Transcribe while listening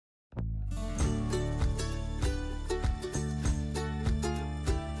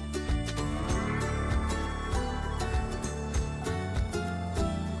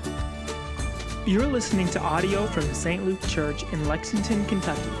You're listening to audio from the St. Luke Church in Lexington,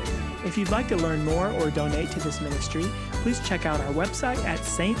 Kentucky. If you'd like to learn more or donate to this ministry, please check out our website at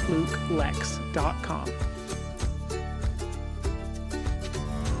stlukelex.com.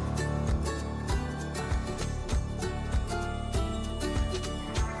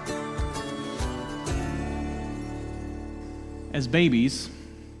 As babies,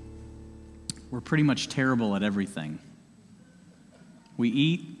 we're pretty much terrible at everything. We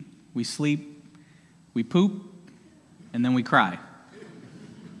eat, we sleep, we poop, and then we cry.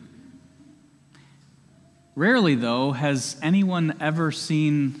 Rarely, though, has anyone ever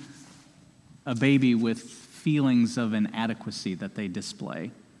seen a baby with feelings of inadequacy that they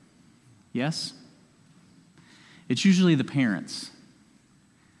display. Yes? It's usually the parents.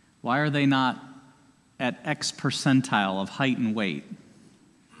 Why are they not at X percentile of height and weight?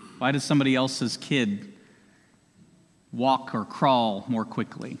 Why does somebody else's kid walk or crawl more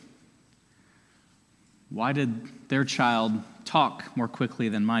quickly? Why did their child talk more quickly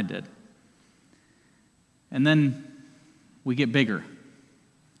than mine did? And then we get bigger,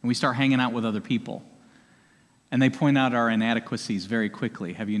 and we start hanging out with other people, and they point out our inadequacies very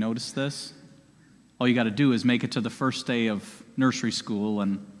quickly. Have you noticed this? All you got to do is make it to the first day of nursery school,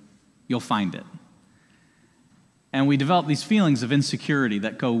 and you'll find it. And we develop these feelings of insecurity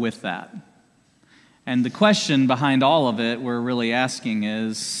that go with that. And the question behind all of it we're really asking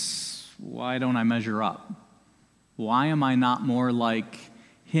is, why don't I measure up? Why am I not more like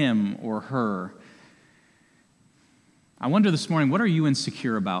him or her? I wonder this morning, what are you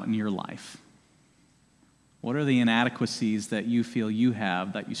insecure about in your life? What are the inadequacies that you feel you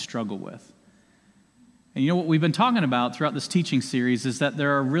have that you struggle with? And you know what we've been talking about throughout this teaching series is that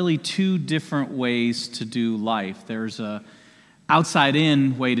there are really two different ways to do life. There's a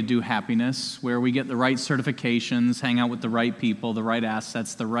outside-in way to do happiness, where we get the right certifications, hang out with the right people, the right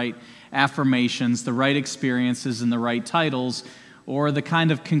assets, the right affirmations, the right experiences, and the right titles, or the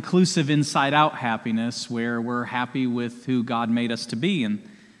kind of conclusive inside-out happiness where we're happy with who God made us to be, and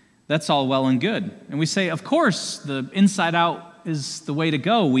that's all well and good. And we say, of course, the inside-out is the way to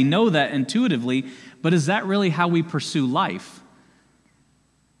go. We know that intuitively, but is that really how we pursue life?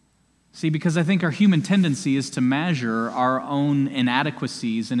 See, because I think our human tendency is to measure our own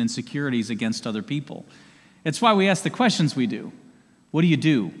inadequacies and insecurities against other people. It's why we ask the questions we do. What do you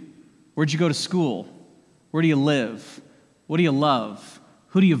do? Where'd you go to school? Where do you live? What do you love?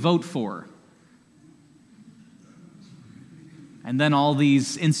 Who do you vote for? And then all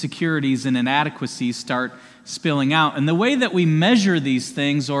these insecurities and inadequacies start spilling out. And the way that we measure these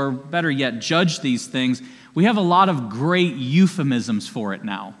things, or better yet, judge these things, we have a lot of great euphemisms for it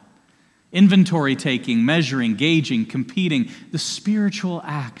now. Inventory taking, measuring, gauging, competing, the spiritual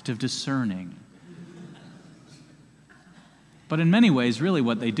act of discerning. But in many ways, really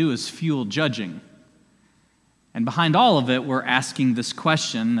what they do is fuel judging. And behind all of it, we're asking this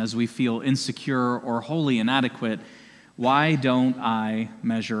question as we feel insecure or wholly inadequate: why don't I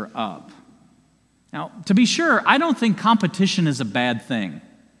measure up? Now, to be sure, I don't think competition is a bad thing.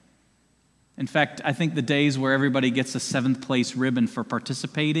 In fact, I think the days where everybody gets a 7th place ribbon for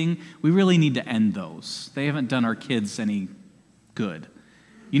participating, we really need to end those. They haven't done our kids any good.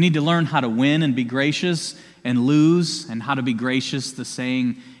 You need to learn how to win and be gracious, and lose and how to be gracious. The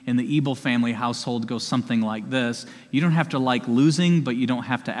saying in the Ebel family household goes something like this: you don't have to like losing, but you don't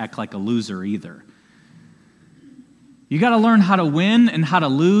have to act like a loser either. You got to learn how to win and how to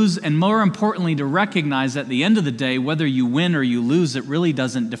lose, and more importantly, to recognize at the end of the day, whether you win or you lose, it really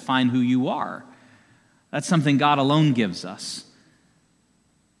doesn't define who you are. That's something God alone gives us.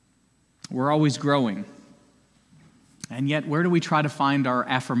 We're always growing. And yet, where do we try to find our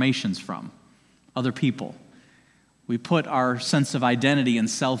affirmations from? Other people. We put our sense of identity and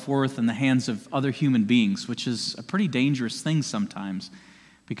self-worth in the hands of other human beings, which is a pretty dangerous thing sometimes,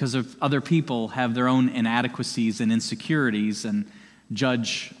 because of other people have their own inadequacies and insecurities and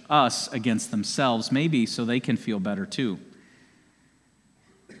judge us against themselves, maybe so they can feel better too.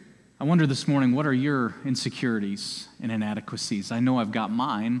 I wonder this morning, what are your insecurities and inadequacies? I know I've got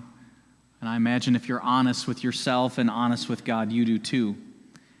mine, and I imagine if you're honest with yourself and honest with God, you do too.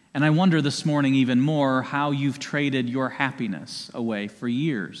 And I wonder this morning even more how you've traded your happiness away for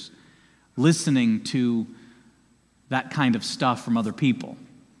years, listening to that kind of stuff from other people.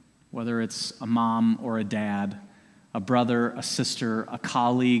 Whether it's a mom or a dad, a brother, a sister, a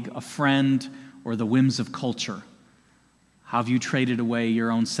colleague, a friend, or the whims of culture. How have you traded away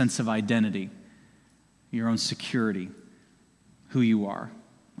your own sense of identity, your own security, who you are?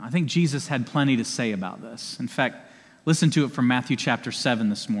 I think Jesus had plenty to say about this. In fact, listen to it from Matthew chapter 7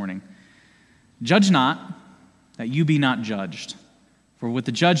 this morning. Judge not, that you be not judged. For with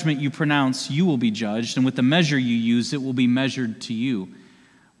the judgment you pronounce, you will be judged, and with the measure you use, it will be measured to you.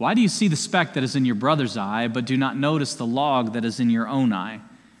 Why do you see the speck that is in your brother's eye, but do not notice the log that is in your own eye?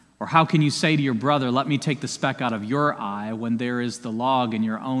 Or how can you say to your brother, let me take the speck out of your eye, when there is the log in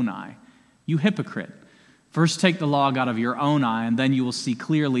your own eye? You hypocrite! First take the log out of your own eye, and then you will see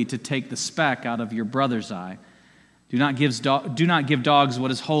clearly to take the speck out of your brother's eye. Do not give dogs what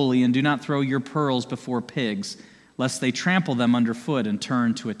is holy, and do not throw your pearls before pigs, lest they trample them underfoot and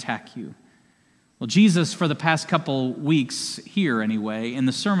turn to attack you. Well, Jesus, for the past couple weeks here anyway, in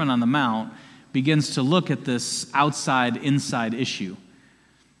the Sermon on the Mount, begins to look at this outside-inside issue.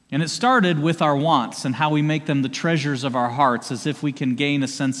 And it started with our wants and how we make them the treasures of our hearts, as if we can gain a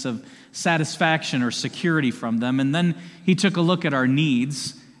sense of satisfaction or security from them. And then he took a look at our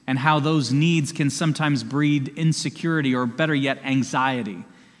needs and how those needs can sometimes breed insecurity, or better yet, anxiety.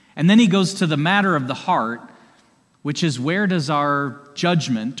 And then he goes to the matter of the heart, which is, where does our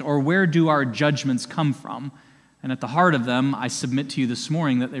judgment, or where do our judgments come from? And at the heart of them, I submit to you this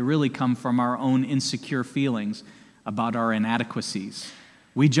morning that they really come from our own insecure feelings about our inadequacies.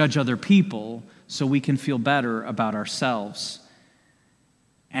 We judge other people so we can feel better about ourselves.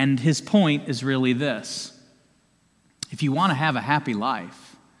 And his point is really this: if you want to have a happy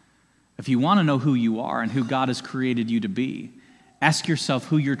life, if you want to know who you are and who God has created you to be, ask yourself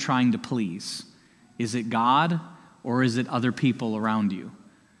who you're trying to please. Is it God, or is it other people around you?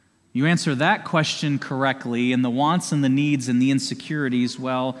 You answer that question correctly, and the wants and the needs and the insecurities,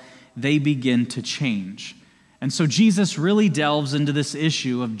 well, they begin to change. And so Jesus really delves into this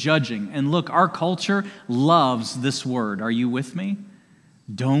issue of judging. And look, our culture loves this word. Are you with me?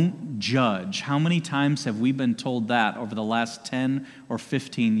 Don't judge. How many times have we been told that over the last 10 or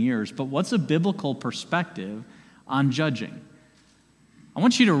 15 years? But what's a biblical perspective on judging? I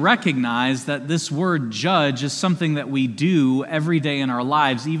want you to recognize that this word judge is something that we do every day in our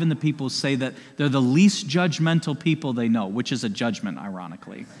lives. Even the people say that they're the least judgmental people they know, which is a judgment,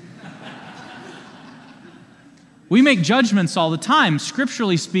 ironically. We make judgments all the time.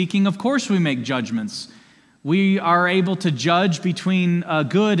 Scripturally speaking, of course we make judgments. We are able to judge between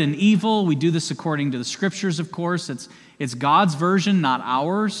good and evil. We do this according to the Scriptures, of course. It's God's version, not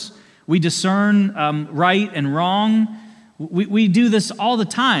ours. We discern right and wrong. We do this all the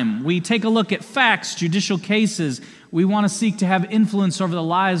time. We take a look at facts, judicial cases. We want to seek to have influence over the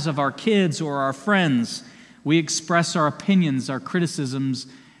lives of our kids or our friends. We express our opinions, our criticisms,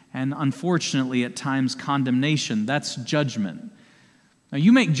 and unfortunately, at times, condemnation. That's judgment. Now,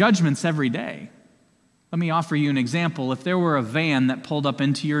 you make judgments every day. Let me offer you an example. If there were a van that pulled up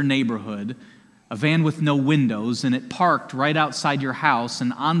into your neighborhood, a van with no windows, and it parked right outside your house,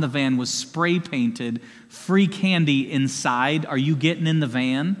 and on the van was spray painted free candy inside, are you getting in the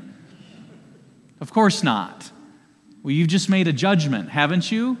van? Of course not. Well, you've just made a judgment, haven't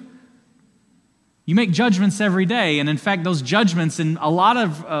you? You make judgments every day, and in fact, those judgments, in a lot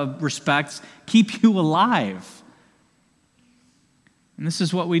of respects, keep you alive. And this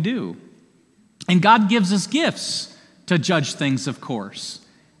is what we do. And God gives us gifts to judge things, of course.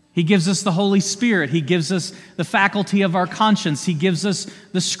 He gives us the Holy Spirit. He gives us the faculty of our conscience. He gives us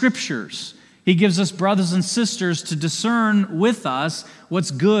the Scriptures. He gives us brothers and sisters to discern with us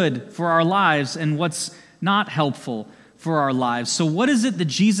what's good for our lives and what's not helpful for our lives. So what is it that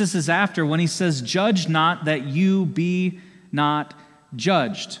Jesus is after when he says, judge not that you be not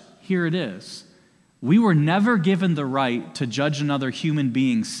judged? Here it is. We were never given the right to judge another human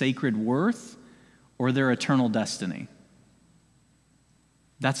being's sacred worth or their eternal destiny.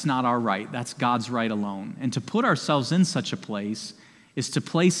 That's not our right. That's God's right alone. And to put ourselves in such a place is to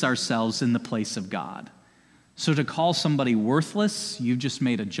place ourselves in the place of God. So to call somebody worthless, you've just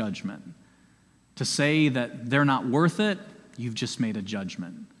made a judgment. To say that they're not worth it, you've just made a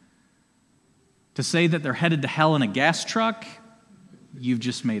judgment. To say that they're headed to hell in a gas truck, you've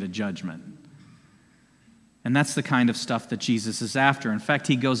just made a judgment. And that's the kind of stuff that Jesus is after. In fact,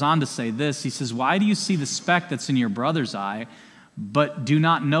 he goes on to say this. He says, why do you see the speck that's in your brother's eye, but do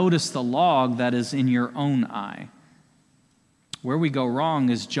not notice the log that is in your own eye? Where we go wrong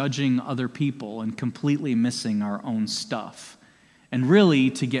is judging other people and completely missing our own stuff. And really,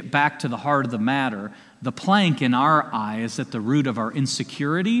 to get back to the heart of the matter, the plank in our eye is at the root of our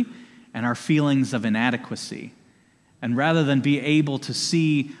insecurity and our feelings of inadequacy. And rather than be able to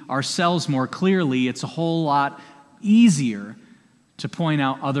see ourselves more clearly, it's a whole lot easier to point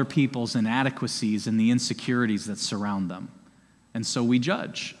out other people's inadequacies and the insecurities that surround them. And so we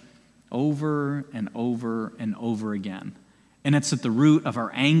judge over and over and over again. And it's at the root of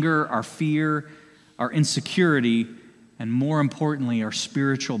our anger, our fear, our insecurity, and more importantly, our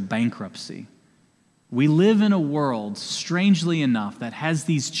spiritual bankruptcy. We live in a world, strangely enough, that has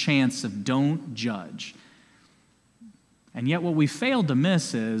these chants of don't judge. And yet what we fail to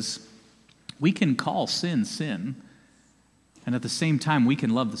miss is we can call sin, sin, and at the same time we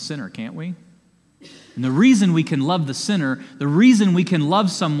can love the sinner, can't we? And the reason we can love the sinner, the reason we can love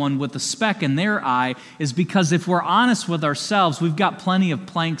someone with a speck in their eye is because if we're honest with ourselves, we've got plenty of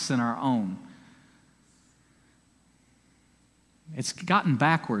planks in our own. It's gotten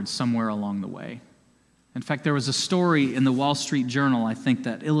backwards somewhere along the way. In fact, there was a story in the Wall Street Journal, I think,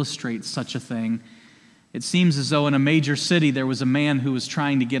 that illustrates such a thing. It seems as though in a major city there was a man who was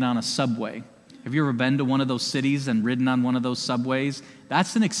trying to get on a subway. Have you ever been to one of those cities and ridden on one of those subways?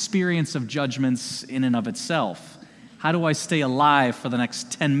 That's an experience of judgments in and of itself. How do I stay alive for the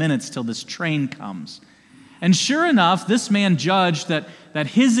next 10 minutes till this train comes? And sure enough, this man judged that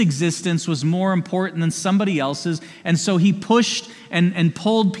his existence was more important than somebody else's, and so he pushed and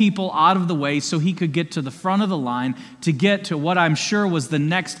pulled people out of the way so he could get to the front of the line to get to what I'm sure was the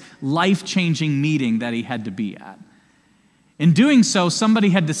next life-changing meeting that he had to be at. In doing so, somebody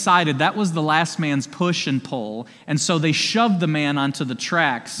had decided that was the last man's push and pull, and so they shoved the man onto the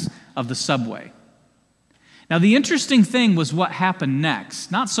tracks of the subway. Now, the interesting thing was what happened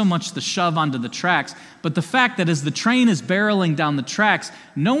next. Not so much the shove onto the tracks, but the fact that as the train is barreling down the tracks,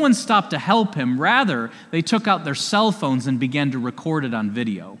 no one stopped to help him. Rather, they took out their cell phones and began to record it on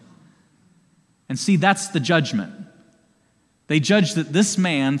video. And see, that's the judgment. They judged that this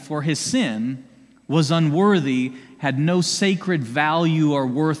man, for his sin, was unworthy, had no sacred value or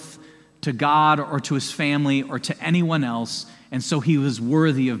worth to God or to his family or to anyone else, and so he was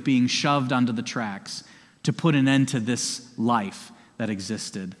worthy of being shoved onto the tracks to put an end to this life that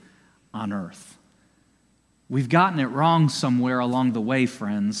existed on earth. We've gotten it wrong somewhere along the way,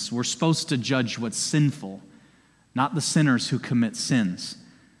 friends. We're supposed to judge what's sinful, not the sinners who commit sins.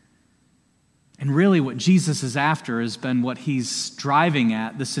 And really what Jesus is after has been what he's driving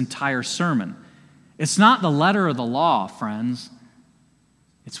at this entire sermon. It's not the letter of the law, friends.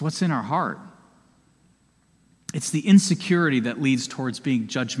 It's what's in our heart. It's the insecurity that leads towards being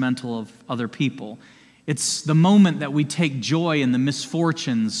judgmental of other people. It's the moment that we take joy in the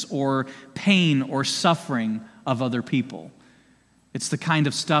misfortunes or pain or suffering of other people. It's the kind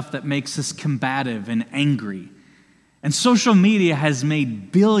of stuff that makes us combative and angry. And social media has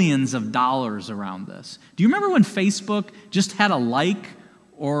made billions of dollars around this. Do you remember when Facebook just had a like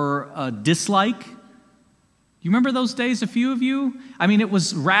or a dislike? You remember those days, a few of you? I mean, it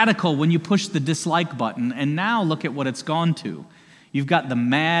was radical when you pushed the dislike button, and now look at what it's gone to. You've got the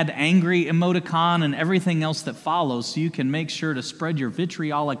mad, angry emoticon and everything else that follows, so you can make sure to spread your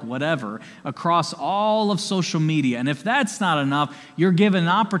vitriolic whatever across all of social media. And if that's not enough, you're given an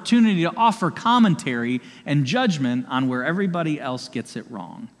opportunity to offer commentary and judgment on where everybody else gets it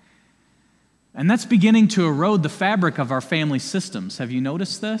wrong. And that's beginning to erode the fabric of our family systems. Have you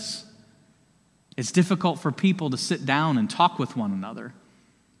noticed this? It's difficult for people to sit down and talk with one another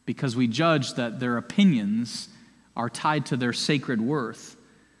because we judge that their opinions are tied to their sacred worth.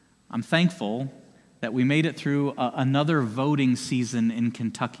 I'm thankful that we made it through another voting season in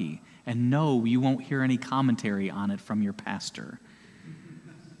Kentucky. And no, you won't hear any commentary on it from your pastor.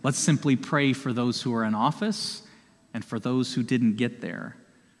 Let's simply pray for those who are in office and for those who didn't get there.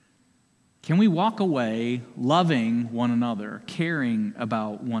 Can we walk away loving one another, caring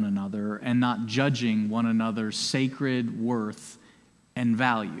about one another, and not judging one another's sacred worth and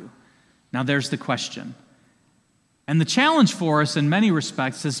value? Now there's the question. And the challenge for us in many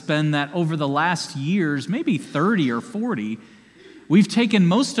respects has been that over the last years, maybe 30 or 40, we've taken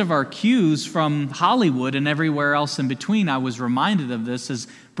most of our cues from Hollywood and everywhere else in between. I was reminded of this as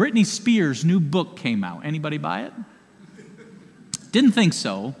Britney Spears' new book came out. Anybody buy it? Didn't think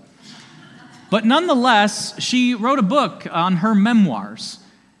so. But nonetheless, she wrote a book on her memoirs.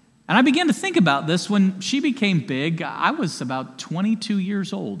 And I began to think about this when she became big. I was about 22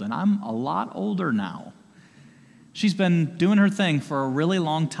 years old, and I'm a lot older now. She's been doing her thing for a really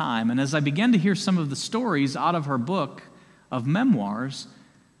long time. And as I began to hear some of the stories out of her book of memoirs,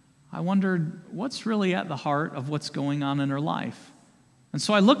 I wondered what's really at the heart of what's going on in her life. And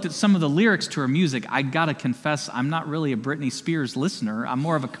so I looked at some of the lyrics to her music. I got to confess, I'm not really a Britney Spears listener. I'm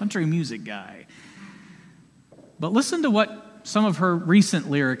more of a country music guy. But listen to what some of her recent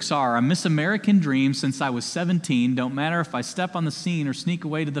lyrics are. I miss American dreams since I was 17. Don't matter if I step on the scene or sneak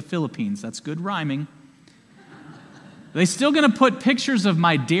away to the Philippines. That's good rhyming. They still going to put pictures of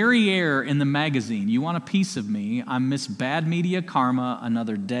my derriere in the magazine. You want a piece of me? I miss bad media karma,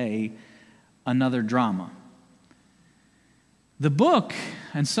 another day, another drama. The book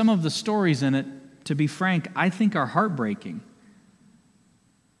and some of the stories in it, to be frank, I think are heartbreaking.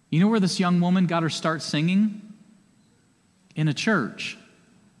 You know where this young woman got her start singing? In a church.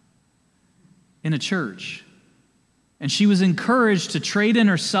 In a church. And she was encouraged to trade in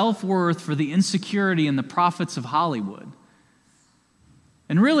her self-worth for the insecurity and the profits of Hollywood.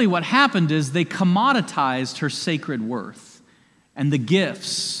 And really what happened is they commoditized her sacred worth and the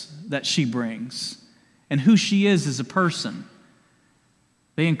gifts that she brings and who she is as a person.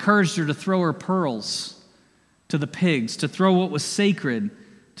 They encouraged her to throw her pearls to the pigs, to throw what was sacred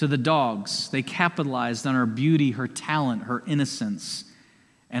to the dogs. They capitalized on her beauty, her talent, her innocence,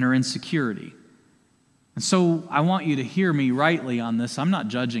 and her insecurity. And so I want you to hear me rightly on this. I'm not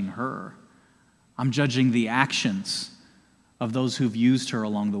judging her. I'm judging the actions of those who've used her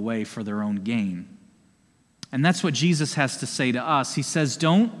along the way for their own gain. And that's what Jesus has to say to us. He says,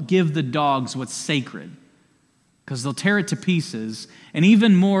 don't give the dogs what's sacred, because they'll tear it to pieces. And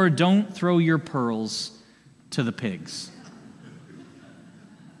even more, don't throw your pearls to the pigs.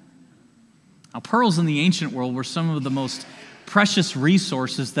 Now, pearls in the ancient world were some of the most precious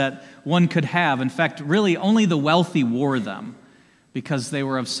resources that one could have. In fact, really only the wealthy wore them because they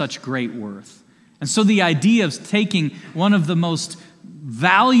were of such great worth. And so the idea of taking one of the most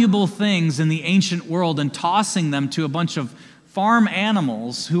valuable things in the ancient world and tossing them to a bunch of farm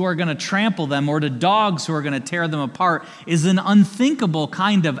animals who are going to trample them or to dogs who are going to tear them apart is an unthinkable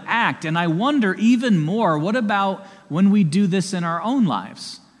kind of act. And I wonder even more, what about when we do this in our own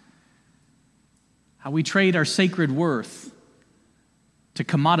lives? How we trade our sacred worth to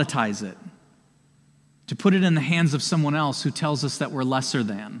commoditize it, to put it in the hands of someone else who tells us that we're lesser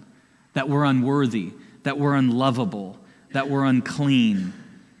than, that we're unworthy, that we're unlovable, that we're unclean,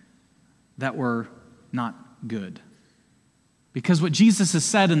 that we're not good. Because what Jesus has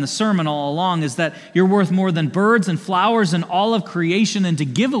said in the sermon all along is that you're worth more than birds and flowers and all of creation, and to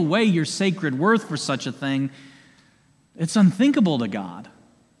give away your sacred worth for such a thing, it's unthinkable to God.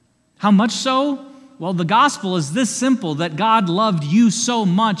 How much so? Well, the gospel is this simple, that God loved you so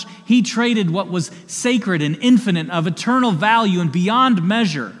much, he traded what was sacred and infinite, of eternal value and beyond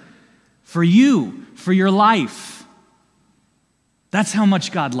measure for you, for your life. That's how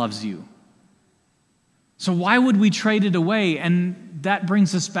much God loves you. So why would we trade it away? And that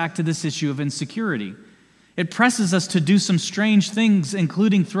brings us back to this issue of insecurity. It presses us to do some strange things,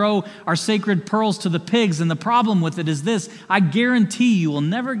 including throw our sacred pearls to the pigs. And the problem with it is this: I guarantee you will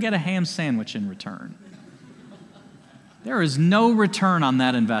never get a ham sandwich in return. There is no return on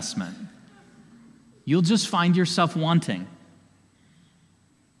that investment. You'll just find yourself wanting.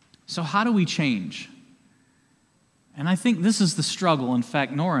 So how do we change? And I think this is the struggle. In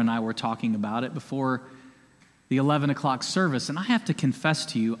fact, Nora and I were talking about it before the 11 o'clock service, and I have to confess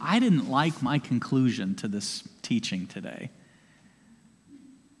to you, I didn't like my conclusion to this teaching today.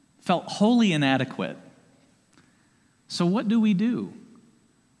 Felt wholly inadequate. So what do we do?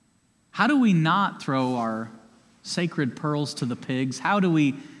 How do we not throw our sacred pearls to the pigs? How do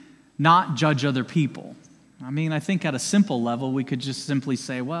we not judge other people? I mean, I think at a simple level, we could just simply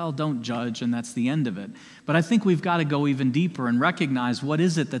say, well, don't judge, and that's the end of it. But I think we've got to go even deeper and recognize, what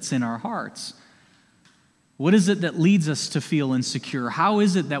is it that's in our hearts? What is it that leads us to feel insecure? How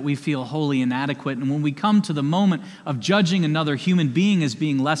is it that we feel wholly inadequate? And when we come to the moment of judging another human being as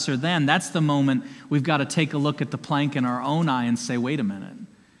being lesser than, that's the moment we've got to take a look at the plank in our own eye and say, wait a minute.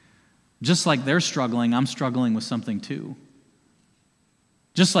 Just like they're struggling, I'm struggling with something too.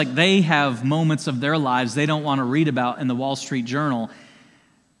 Just like they have moments of their lives they don't want to read about in the Wall Street Journal,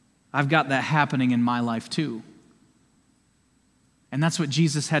 I've got that happening in my life too. And that's what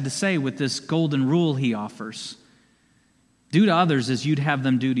Jesus had to say with this golden rule he offers. Do to others as you'd have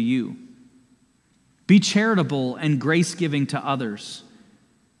them do to you. Be charitable and grace-giving to others,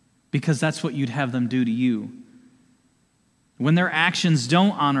 because that's what you'd have them do to you. When their actions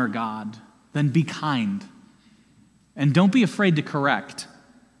don't honor God, then be kind. And don't be afraid to correct,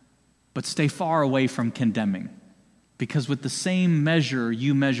 but stay far away from condemning. Because with the same measure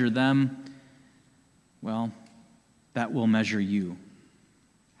you measure them, well, that will measure you.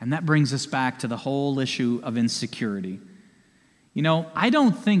 And that brings us back to the whole issue of insecurity. You know, I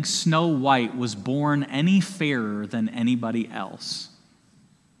don't think Snow White was born any fairer than anybody else.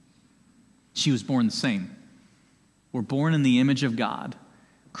 She was born the same. We're born in the image of God,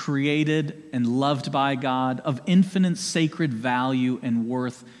 created and loved by God, of infinite sacred value and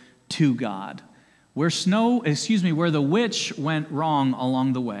worth to God. Where the witch went wrong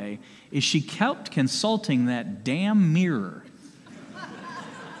along the way is she kept consulting that damn mirror.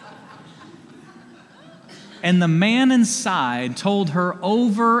 And the man inside told her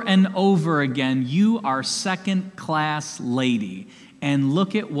over and over again, you are second-class lady. And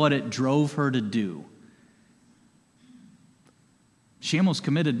look at what it drove her to do. She almost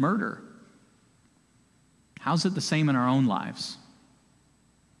committed murder. How's it the same in our own lives?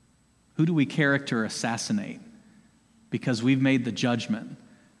 Who do we character assassinate because we've made the judgment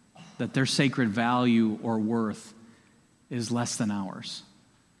that their sacred value or worth is less than ours?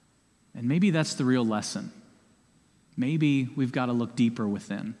 And maybe that's the real lesson. Maybe we've got to look deeper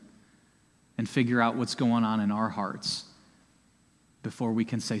within and figure out what's going on in our hearts before we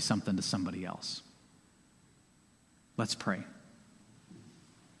can say something to somebody else. Let's pray.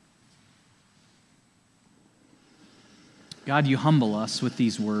 God, you humble us with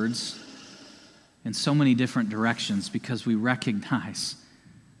these words in so many different directions because we recognize,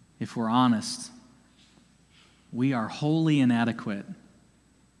 if we're honest, we are wholly inadequate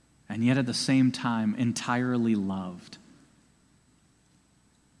and yet at the same time entirely loved.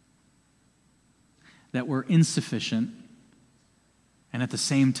 That we're insufficient and at the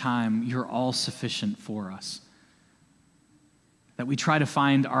same time you're all sufficient for us. That we try to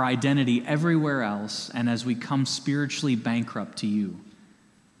find our identity everywhere else, and as we come spiritually bankrupt to you,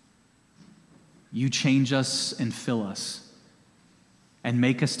 you change us and fill us and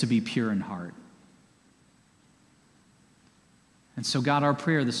make us to be pure in heart. And so, God, our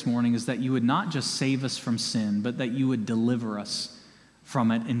prayer this morning is that you would not just save us from sin, but that you would deliver us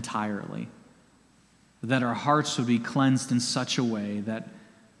from it entirely. That our hearts would be cleansed in such a way that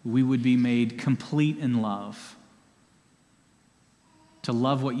we would be made complete in love. To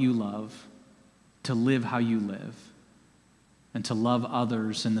love what you love, to live how you live, and to love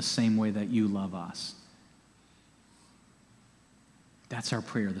others in the same way that you love us. That's our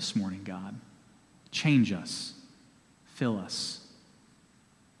prayer this morning, God. Change us, fill us,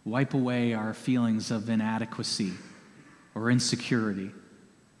 wipe away our feelings of inadequacy or insecurity,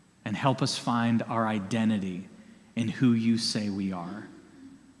 and help us find our identity in who you say we are.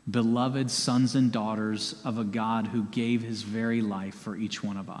 Beloved sons and daughters of a God who gave his very life for each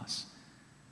one of us.